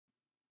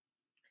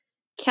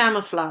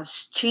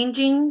Camouflage,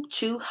 changing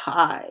to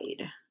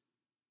hide.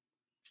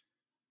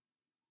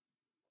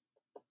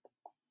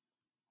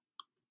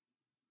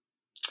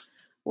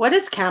 What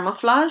is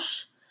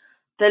camouflage?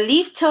 The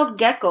leaf-tailed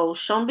gecko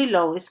shown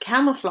below is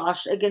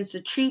camouflaged against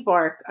the tree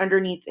bark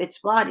underneath its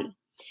body.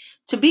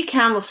 To be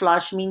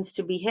camouflaged means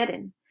to be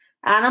hidden.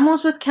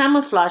 Animals with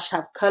camouflage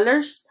have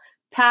colors,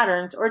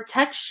 patterns, or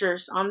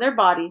textures on their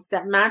bodies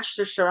that match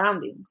their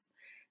surroundings.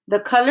 The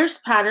colors,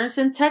 patterns,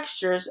 and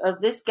textures of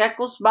this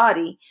gecko's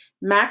body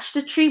match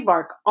the tree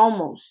bark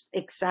almost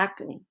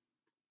exactly.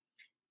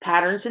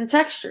 Patterns and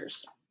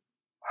textures.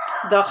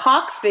 The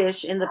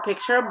hawkfish in the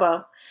picture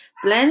above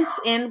blends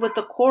in with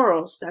the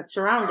corals that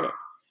surround it.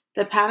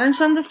 The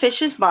patterns on the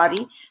fish's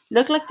body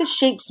look like the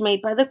shapes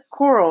made by the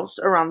corals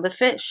around the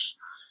fish.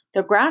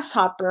 The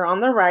grasshopper on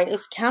the right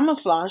is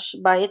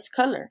camouflaged by its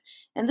color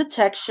and the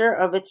texture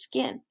of its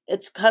skin.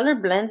 Its color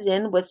blends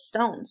in with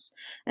stones,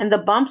 and the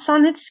bumps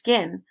on its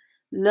skin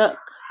look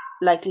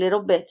like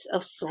little bits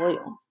of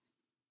soil.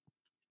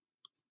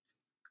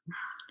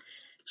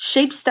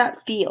 Shapes that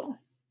feel.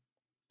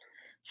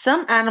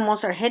 Some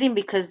animals are hidden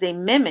because they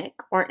mimic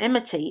or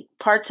imitate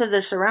parts of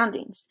their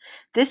surroundings.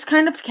 This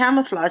kind of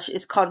camouflage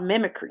is called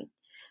mimicry.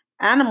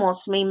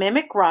 Animals may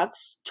mimic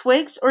rocks,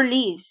 twigs, or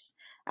leaves.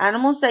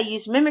 Animals that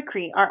use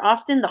mimicry are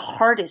often the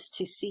hardest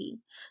to see.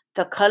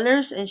 The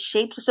colors and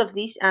shapes of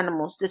these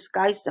animals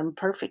disguise them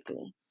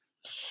perfectly.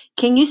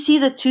 Can you see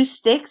the two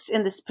sticks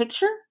in this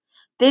picture?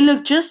 They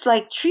look just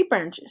like tree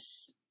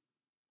branches.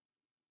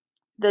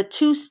 The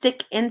two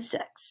stick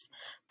insects.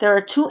 There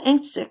are two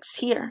insects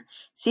here.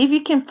 See if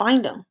you can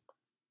find them.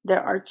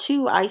 There are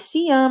two. I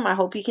see them. I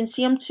hope you can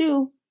see them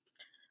too.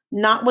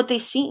 Not what they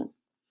seem.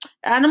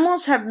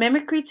 Animals have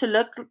mimicry to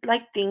look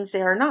like things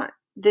they are not.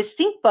 The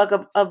stink bug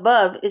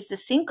above is the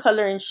same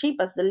color and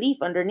shape as the leaf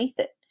underneath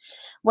it.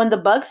 When the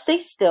bug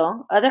stays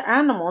still, other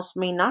animals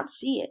may not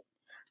see it.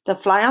 The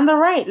fly on the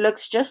right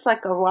looks just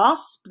like a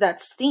wasp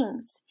that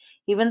stings,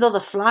 even though the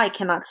fly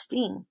cannot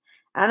sting.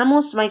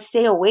 Animals might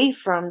stay away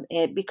from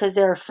it because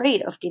they're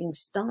afraid of getting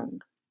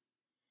stung.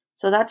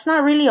 So that's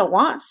not really a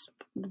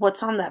wasp,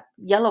 what's on that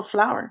yellow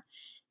flower.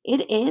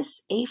 It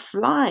is a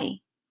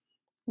fly.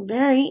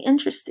 Very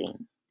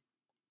interesting.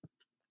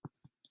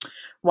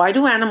 Why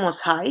do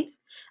animals hide?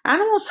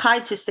 Animals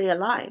hide to stay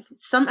alive.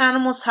 Some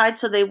animals hide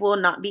so they will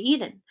not be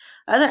eaten.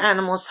 Other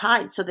animals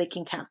hide so they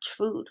can catch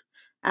food.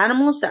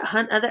 Animals that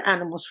hunt other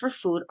animals for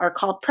food are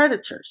called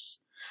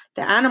predators.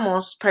 The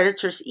animals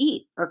predators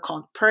eat are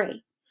called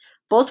prey.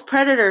 Both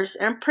predators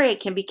and prey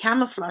can have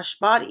camouflaged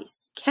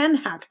bodies.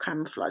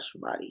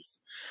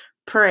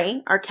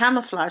 Prey are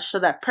camouflaged so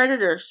that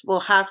predators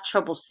will have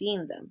trouble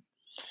seeing them.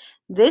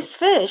 This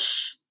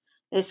fish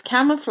is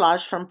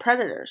camouflaged from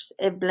predators.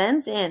 It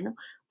blends in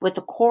with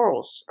the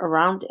corals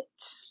around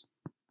it.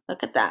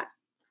 Look at that.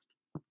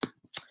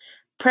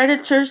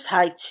 Predators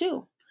hide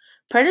too.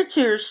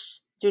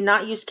 Predators do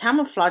not use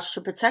camouflage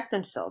to protect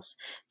themselves.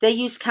 They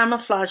use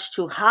camouflage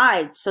to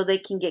hide so they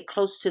can get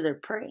close to their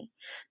prey.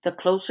 The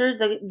closer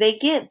they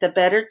get, the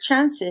better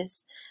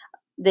chances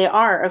they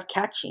are of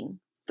catching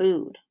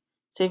food.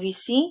 So if you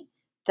see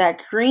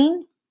that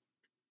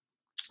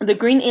the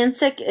green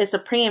insect is a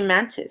praying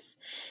mantis.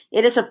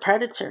 It is a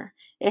predator.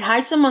 It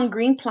hides among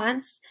green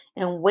plants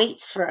and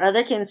waits for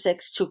other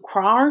insects to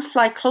crawl or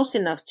fly close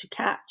enough to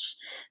catch.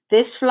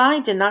 This fly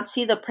did not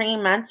see the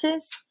praying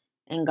mantis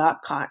and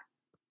got caught.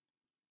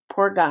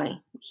 Poor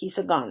guy. He's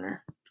a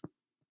goner.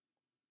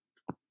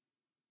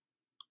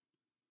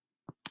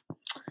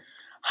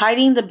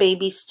 Hiding the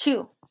babies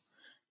too.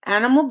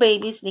 Animal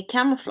babies need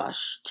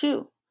camouflage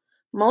too.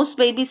 Most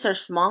babies are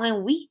small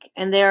and weak,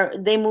 and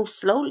they move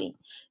slowly.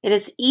 It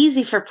is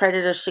easy for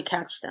predators to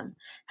catch them.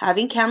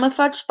 Having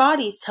camouflaged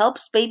bodies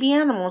helps baby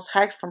animals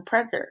hide from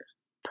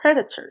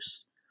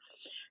predators.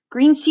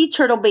 Green sea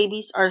turtle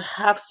babies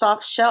have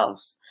soft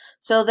shells,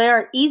 so they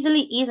are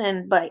easily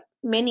eaten by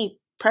many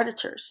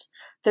predators.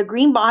 The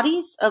green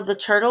bodies of the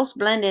turtles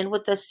blend in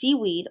with the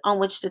seaweed on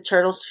which the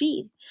turtles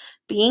feed.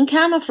 Being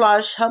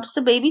camouflaged helps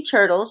the baby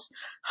turtles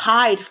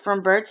hide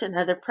from birds and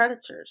other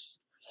predators.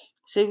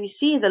 So if you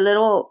see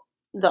all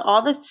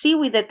the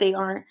seaweed that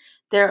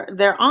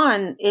they're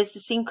on is the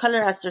same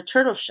color as their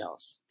turtle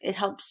shells. It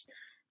helps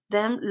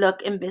them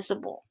look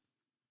invisible.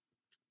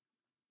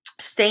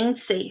 Staying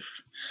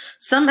safe.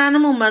 Some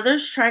animal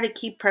mothers try to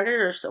keep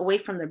predators away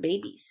from their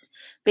babies.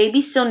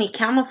 Babies still need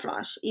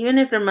camouflage, even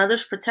if their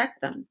mothers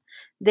protect them.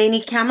 They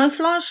need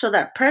camouflage so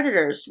that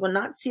predators will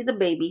not see the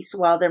babies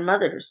while their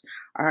mothers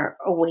are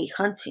away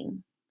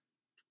hunting.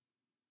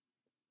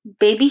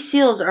 Baby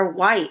seals are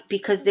white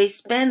because they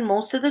spend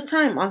most of the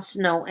time on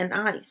snow and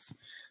ice.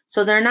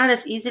 So they're not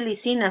as easily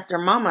seen as their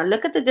mama.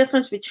 Look at the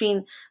difference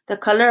between the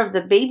color of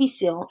the baby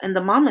seal and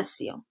the mama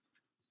seal.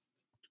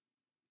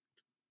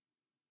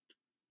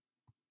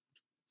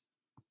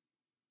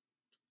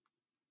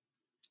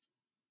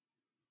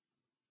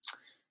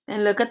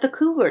 And look at the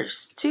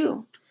cougars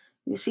too.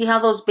 You see how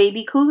those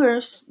baby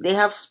cougars, they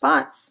have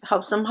spots,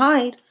 helps them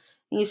hide.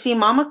 And you see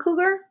mama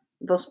cougar,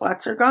 those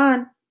spots are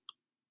gone.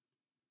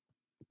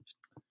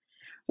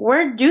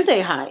 Where do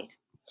they hide?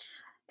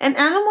 An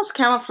animal's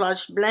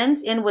camouflage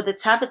blends in with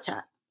its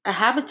habitat. A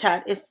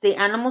habitat is the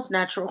animal's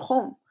natural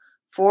home.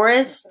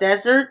 Forests,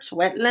 deserts,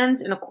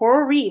 wetlands, and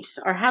coral reefs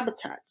are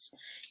habitats.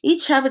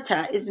 Each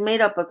habitat is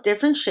made up of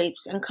different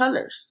shapes and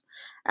colors.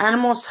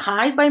 Animals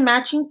hide by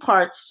matching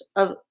parts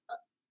of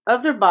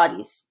their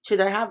bodies to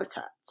their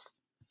habitats.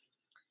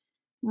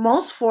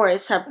 Most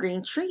forests have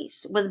green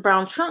trees with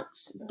brown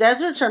trunks.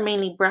 Deserts are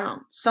mainly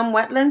brown. Some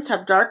wetlands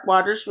have dark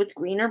waters with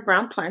green or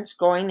brown plants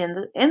growing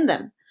in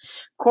them.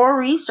 Coral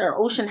reefs are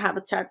ocean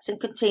habitats and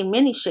contain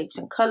many shapes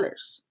and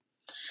colors.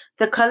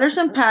 The colors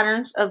and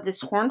patterns of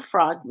this horned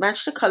frog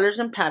match the colors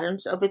and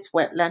patterns of its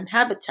wetland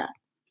habitat.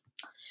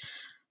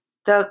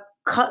 The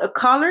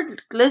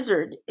collared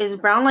lizard is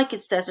brown like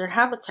its desert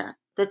habitat.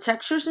 The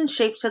textures and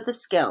shapes of the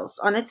scales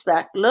on its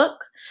back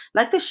look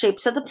like the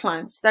shapes of the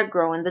plants that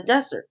grow in the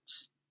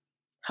deserts.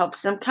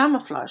 Helps them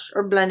camouflage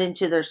or blend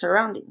into their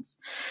surroundings.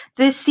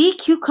 The sea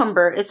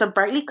cucumber is a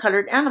brightly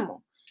colored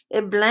animal.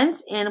 It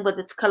blends in with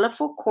its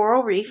colorful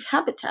coral reef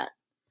habitat.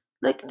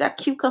 Look at that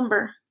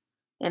cucumber.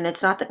 And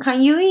it's not the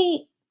kind you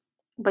eat,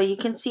 but you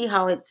can see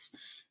how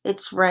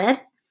it's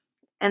red,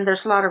 and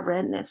there's a lot of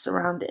redness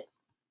around it.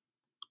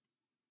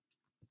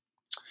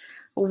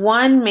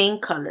 One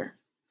main color.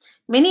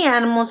 Many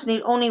animals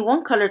need only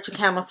one color to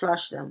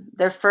camouflage them.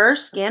 Their fur,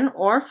 skin,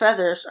 or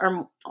feathers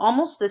are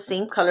almost the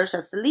same colors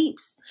as the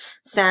leaves,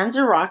 sands,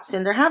 or rocks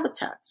in their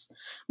habitats.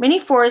 Many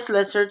forest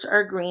lizards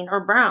are green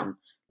or brown.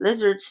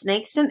 Lizards,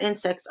 snakes, and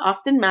insects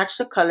often match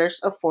the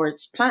colors of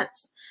forest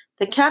plants.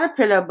 The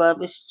caterpillar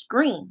above is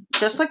green,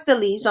 just like the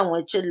leaves on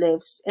which it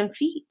lives and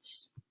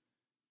feeds.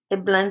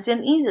 It blends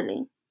in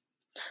easily.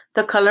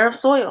 The color of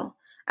soil.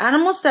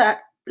 Animals that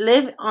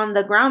live on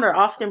the ground are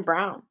often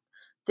brown.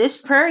 This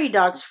prairie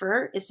dog's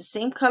fur is the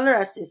same color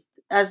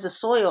as the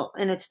soil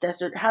in its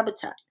desert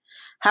habitat.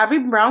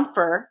 Having brown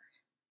fur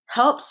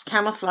helps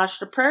camouflage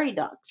the prairie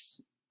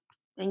dogs.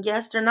 And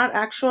yes, they're not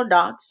actual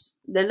dogs.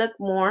 They look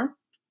more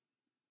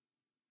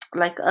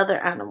like other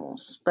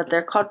animals, but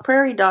they're called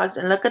prairie dogs.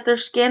 And look at their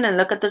skin and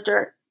look at the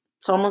dirt.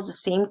 It's almost the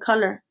same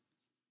color.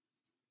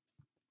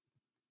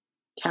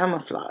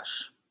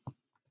 Camouflage.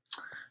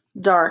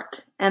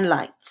 Dark and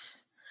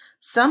light.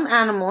 Some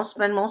animals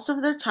spend most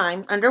of their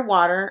time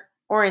underwater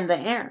or in the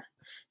air.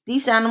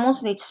 These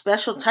animals need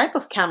special type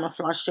of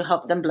camouflage to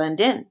help them blend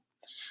in.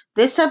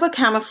 This type of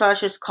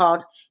camouflage is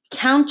called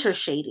counter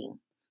shading.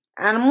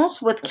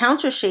 Animals with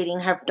counter shading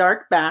have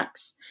dark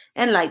backs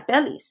and light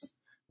bellies.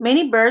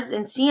 Many birds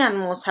and sea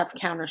animals have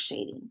counter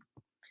shading.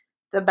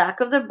 The back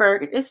of the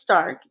bird is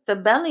dark, the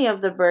belly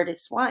of the bird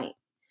is white.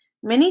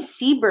 Many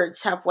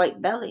seabirds have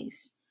white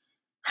bellies.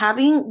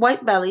 Having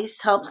white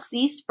bellies helps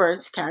these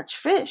birds catch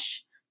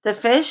fish. The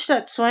fish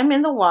that swim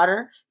in the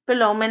water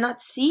below may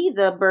not see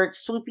the bird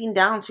swooping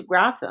down to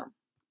grab them.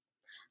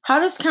 How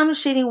does counter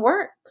shading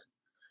work?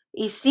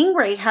 A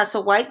stingray has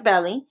a white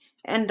belly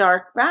and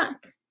dark back.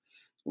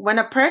 When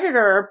a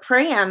predator or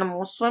prey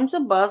animal swims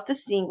above the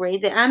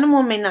stingray, the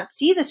animal may not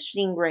see the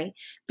stingray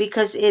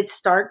because its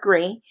dark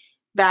gray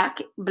back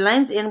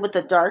blends in with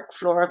the dark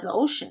floor of the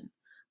ocean.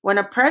 When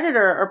a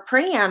predator or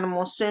prey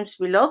animal swims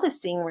below the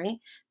stingray,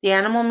 the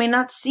animal may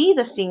not see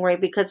the stingray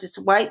because its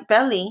white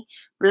belly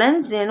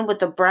blends in with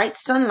the bright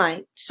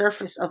sunlight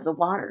surface of the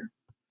water.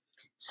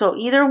 So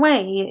either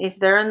way, if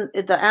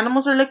the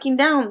animals are looking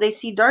down, they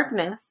see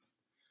darkness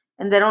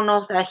and they don't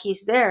know that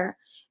he's there.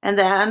 And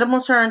the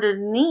animals are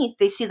underneath,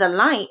 they see the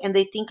light and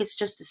they think it's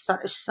just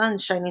the sun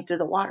shining through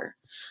the water.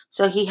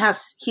 So he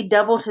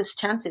doubled his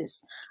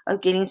chances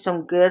of getting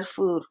some good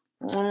food.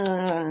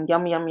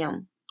 Yum, yum,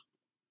 yum.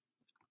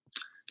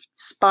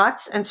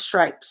 Spots and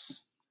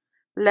stripes.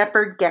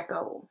 Leopard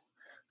gecko.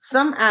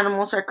 Some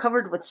animals are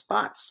covered with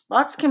spots.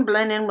 Spots can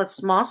blend in with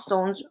small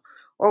stones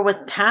or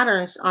with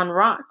patterns on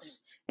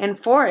rocks. In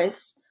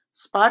forests,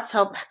 spots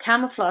help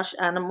camouflage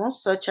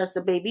animals such as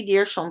the baby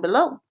deer shown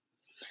below.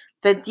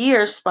 The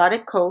deer's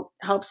spotted coat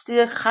helps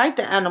to hide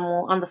the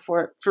animal on the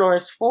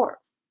forest floor.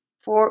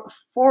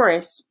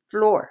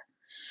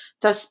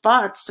 The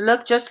spots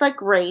look just like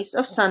rays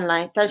of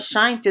sunlight that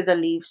shine through the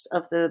leaves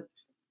of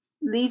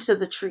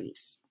the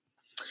trees.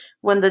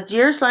 When the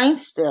deer is lying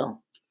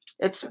still,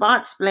 its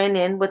spots blend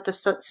in with the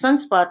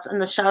sunspots and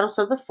the shadows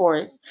of the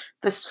forest.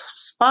 The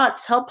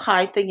spots help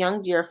hide the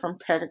young deer from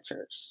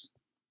predators.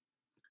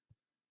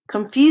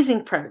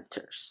 Confusing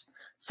predators.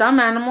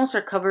 Some animals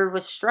are covered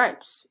with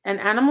stripes, and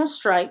animal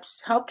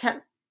stripes help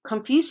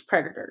confuse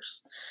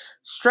predators.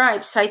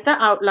 Stripes hide the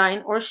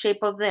outline or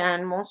shape of the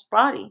animal's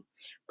body.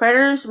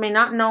 Predators may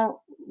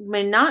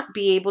not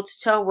be able to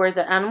tell where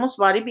the animal's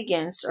body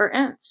begins or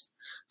ends,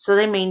 so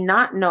they may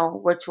not know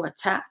where to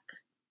attack.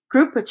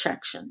 Group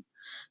protection.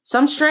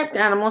 Some striped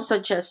animals,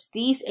 such as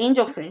these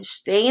angelfish,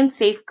 stay in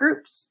safe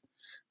groups.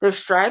 Their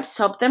stripes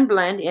help them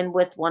blend in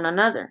with one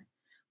another.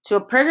 To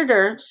a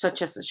predator,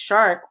 such as a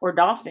shark or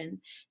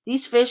dolphin,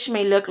 these fish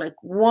may look like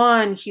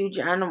one huge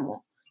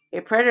animal.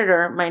 A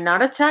predator might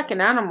not attack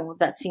an animal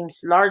that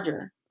seems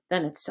larger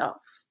than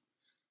itself.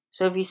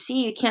 So if you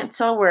see, you can't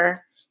tell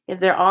if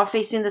they're all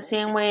facing the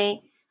same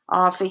way,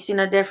 all facing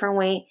a different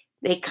way.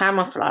 They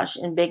camouflage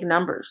in big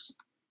numbers.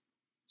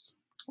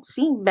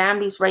 See,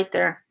 Bambi's right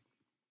there.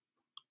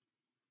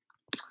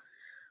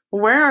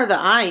 Where are the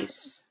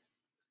eyes?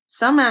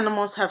 Some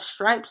animals have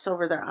stripes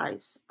over their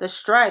eyes. The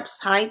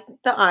stripes hide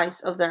the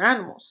eyes of their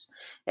animals.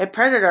 A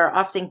predator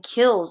often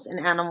kills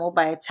an animal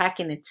by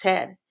attacking its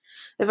head.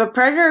 If a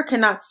predator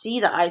cannot see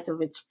the eyes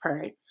of its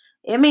prey,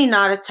 it may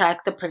not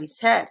attack the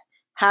prey's head.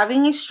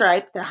 Having a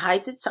stripe that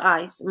hides its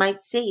eyes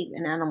might save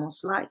an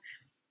animal's life.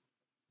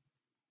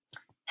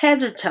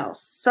 Heads or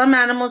tails. Some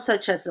animals,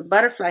 such as the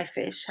butterfly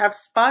fish, have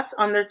spots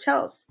on their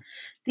tails.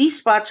 These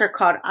spots are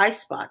called eye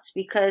spots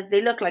because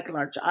they look like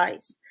large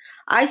eyes.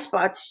 Eye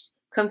spots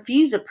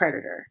confuse a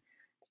predator.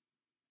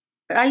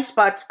 Eye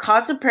spots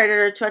cause a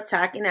predator to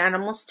attack an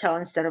animal's tail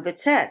instead of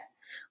its head.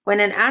 When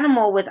an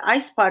animal with eye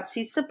spots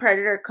sees the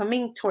predator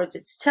coming towards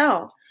its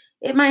tail,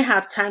 it might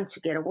have time to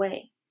get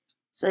away.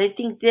 So I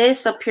think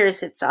this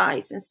appears its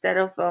eyes instead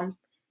of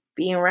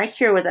being right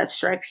here where that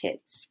stripe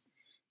hits.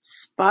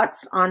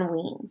 Spots on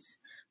wings.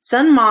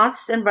 Some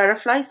moths and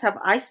butterflies have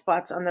eye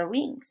spots on their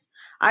wings.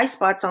 Eye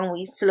spots on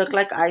wings look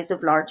like eyes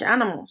of large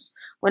animals.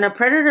 When a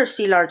predator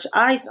sees large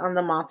eyes on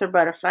the moth or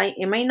butterfly,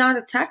 it may not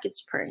attack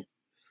its prey.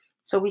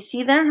 So we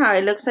see there how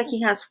it looks like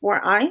he has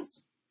 4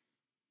 eyes.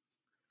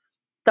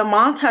 The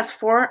moth has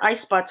 4 eye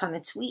spots on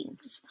its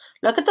wings.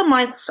 Look at the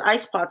moth's eye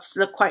spots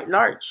look quite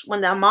large. When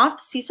the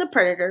moth sees a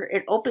predator,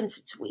 it opens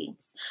its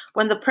wings.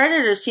 When the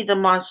predator sees the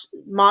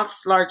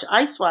moth's large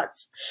eye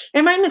spots,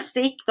 it might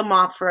mistake the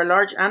moth for a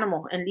large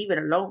animal and leave it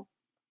alone.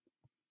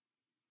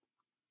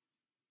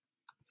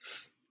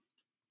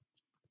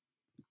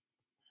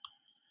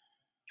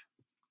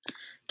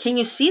 Can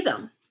you see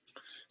them?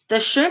 The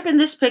shrimp in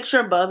this picture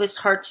above is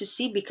hard to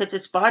see because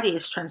its body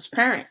is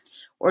transparent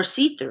or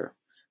see-through.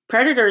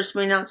 Predators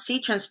may not see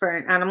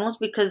transparent animals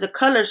because the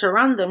colors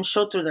around them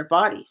show through their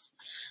bodies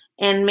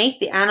and make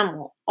the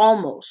animal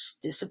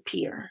almost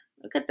disappear.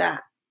 Look at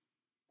that.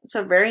 It's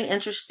a very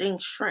interesting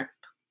shrimp.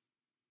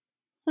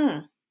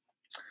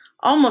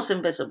 Almost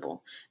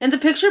invisible. In the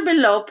picture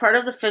below, part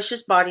of the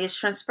fish's body is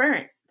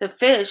transparent. The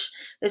fish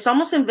is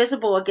almost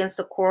invisible against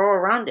the coral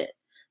around it.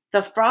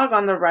 The frog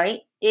on the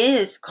right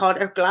is called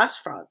a glass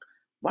frog.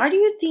 Why do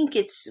you think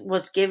it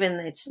was given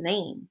its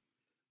name?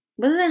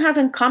 What does it have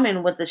in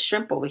common with the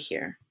shrimp over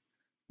here?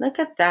 Look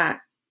at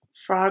that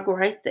frog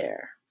right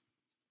there.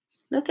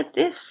 Look at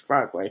this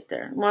frog right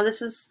there. Well,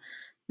 this is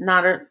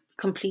not a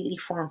completely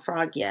formed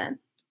frog yet.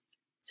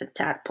 It's a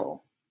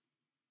tadpole.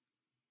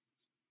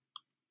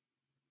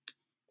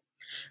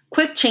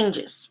 Quick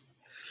changes.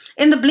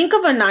 In the blink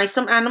of an eye,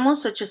 some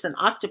animals such as an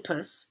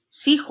octopus,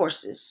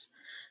 seahorses,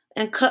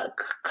 and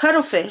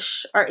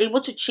cuttlefish are able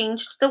to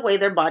change the way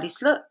their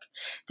bodies look.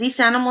 These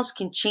animals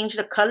can change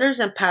the colors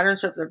and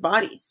patterns of their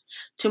bodies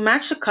to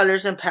match the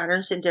colors and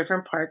patterns in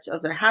different parts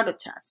of their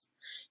habitats.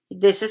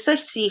 This is a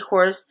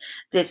seahorse,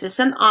 this is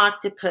an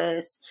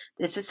octopus,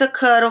 this is a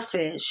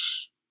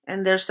cuttlefish,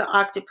 and there's the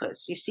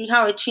octopus. You see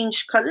how it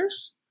changed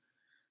colors?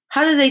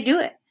 How do they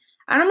do it?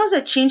 Animals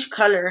that change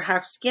color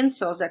have skin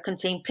cells that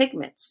contain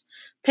pigments.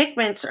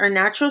 Pigments are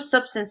natural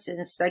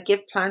substances that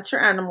give plants or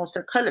animals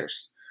their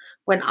colors.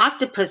 When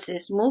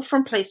octopuses move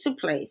from place to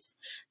place,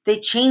 they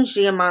change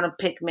the amount of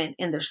pigment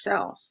in their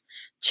cells.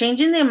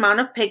 Changing the amount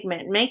of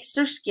pigment makes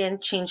their skin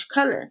change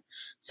color,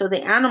 so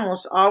the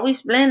animals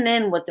always blend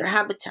in with their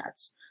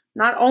habitats.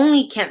 Not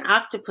only can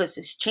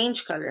octopuses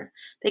change color,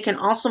 they can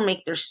also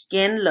make their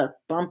skin look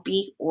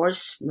bumpy or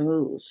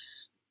smooth.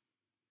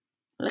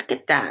 Look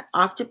at that,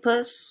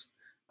 octopus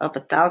of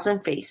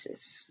 1,000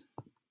 faces.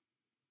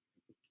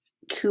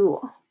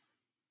 Cool.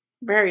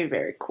 Very,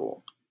 very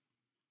cool.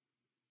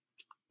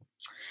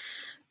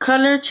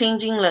 Color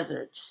changing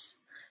lizards.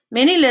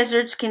 Many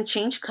lizards can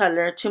change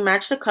color to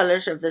match the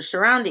colors of their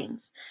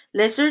surroundings.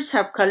 Lizards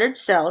have colored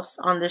cells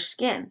on their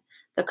skin.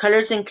 The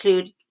colors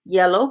include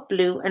yellow,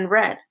 blue, and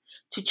red.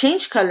 To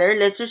change color,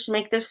 lizards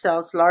make their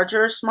cells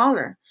larger or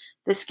smaller.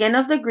 The skin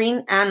of the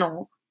green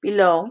animal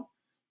below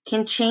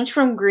can change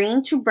from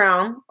green to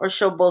brown or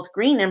show both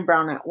green and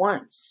brown at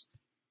once.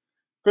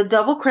 The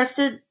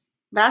double-crested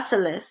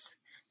basilisk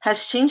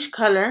has changed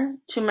color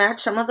to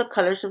match some of the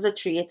colors of the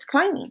tree it's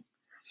climbing.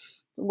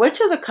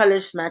 Which of the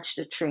colors match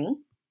the tree?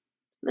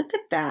 Look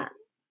at that.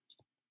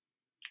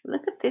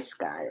 Look at this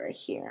guy right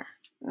here.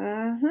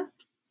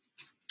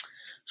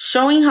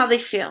 Showing how they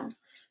feel.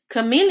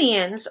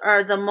 Chameleons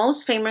are the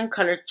most famous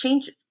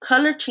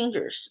color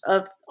changers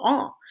of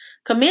all.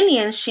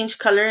 Chameleons change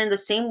color in the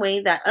same way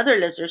that other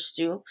lizards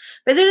do,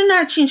 but they do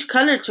not change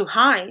color to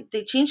hide.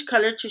 They change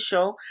color to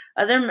show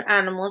other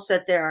animals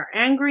that they are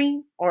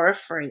angry or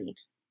afraid.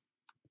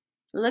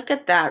 Look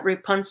at that.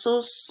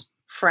 Rapunzel's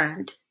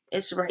friend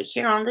is right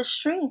here on this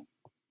tree.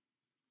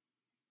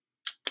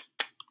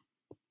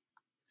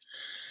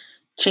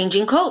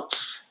 Changing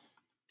coats.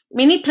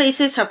 Many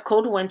places have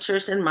cold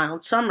winters and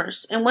mild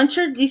summers. In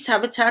winter, these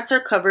habitats are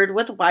covered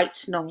with white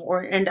snow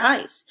and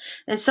ice.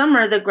 In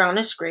summer, the ground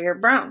is gray or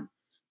brown.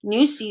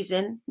 New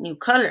season, new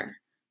color.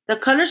 The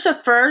colors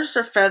of furs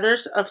or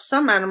feathers of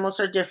some animals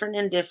are different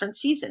in different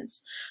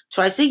seasons.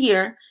 Twice a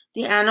year,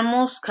 the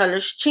animal's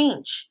colors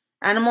change.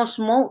 Animals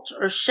molt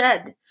or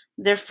shed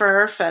their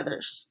fur or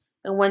feathers.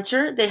 In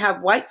winter, they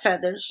have white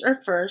feathers or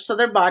fur, so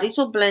their bodies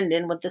will blend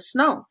in with the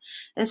snow.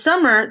 In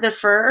summer, their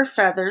fur or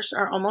feathers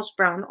are almost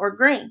brown or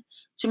gray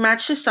to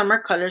match the summer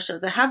colors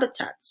of the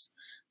habitats.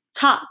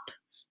 Top.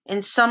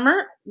 In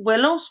summer,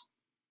 willow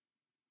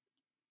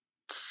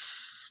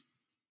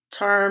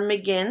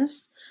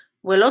ptarmigans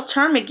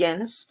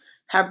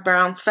have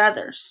brown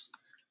feathers.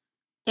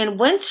 In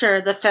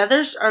winter, the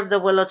feathers of the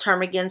willow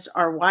ptarmigans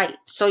are white.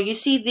 So you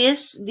see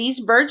these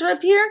birds right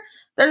here,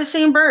 they're the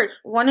same bird.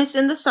 One is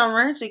in the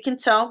summer, so you can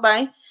tell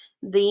by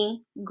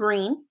the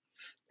green,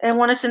 and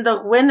one is in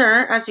the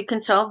winter, as you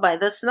can tell by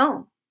the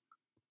snow.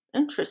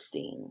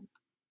 Interesting.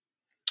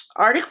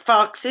 Arctic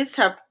foxes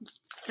have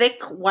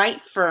thick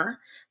white fur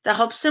that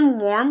helps them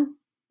warm,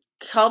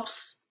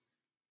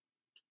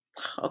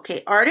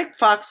 Arctic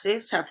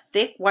foxes have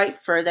thick white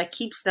fur that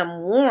keeps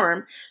them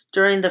warm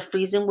during the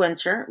freezing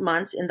winter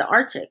months in the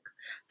Arctic.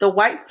 The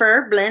white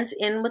fur blends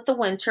in with the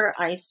winter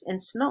ice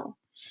and snow.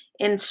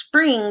 In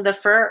spring, the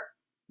fur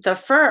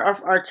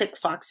of Arctic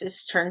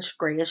foxes turns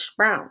grayish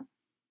brown.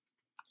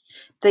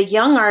 The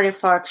young Arctic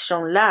fox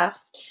shown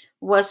left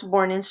was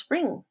born in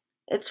spring.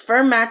 Its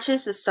fur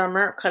matches the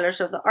summer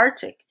colors of the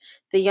Arctic.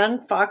 The young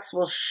fox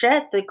will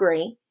shed the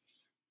gray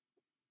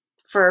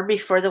fur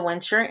before the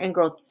winter and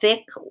grow a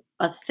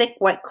thick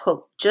white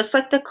coat, just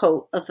like the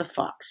coat of the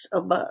fox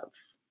above.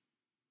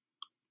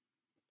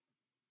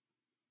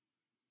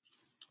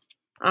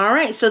 All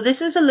right, so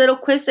this is a little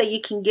quiz that you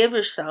can give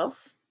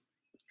yourself.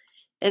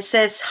 It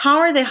says, how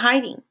are they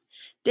hiding?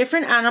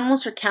 Different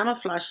animals are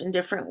camouflaged in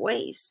different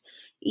ways.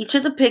 Each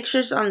of the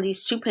pictures on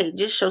these 2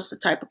 pages shows the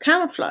type of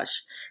camouflage.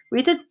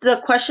 Read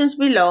the questions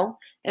below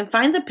and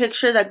find the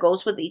picture that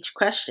goes with each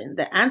question.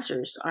 The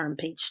answers are on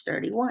page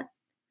 31.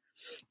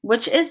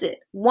 Which is it?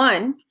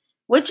 1.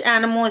 Which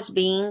animal is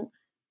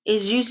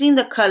using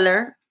the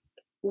color?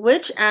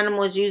 Which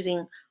animal is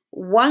using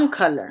one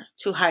color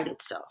to hide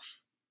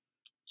itself?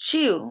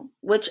 2.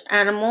 Which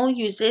animal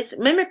uses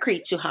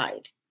mimicry to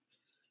hide?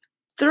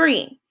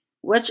 3.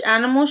 Which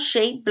animal's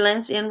shape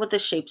blends in with the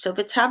shapes of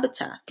its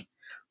habitat?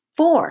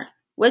 4.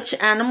 Which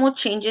animal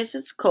changes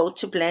its coat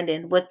to blend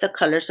in with the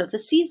colors of the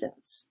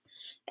seasons?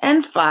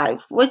 And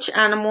 5. Which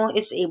animal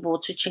is able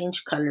to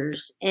change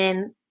colors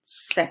in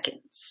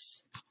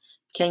seconds?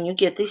 Can you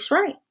get this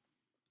right?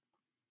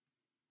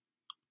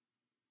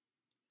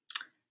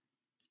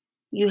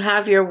 You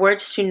have your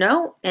words to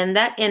know and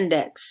that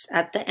index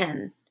at the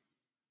end.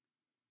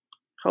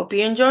 Hope you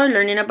enjoy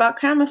learning about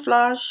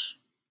camouflage.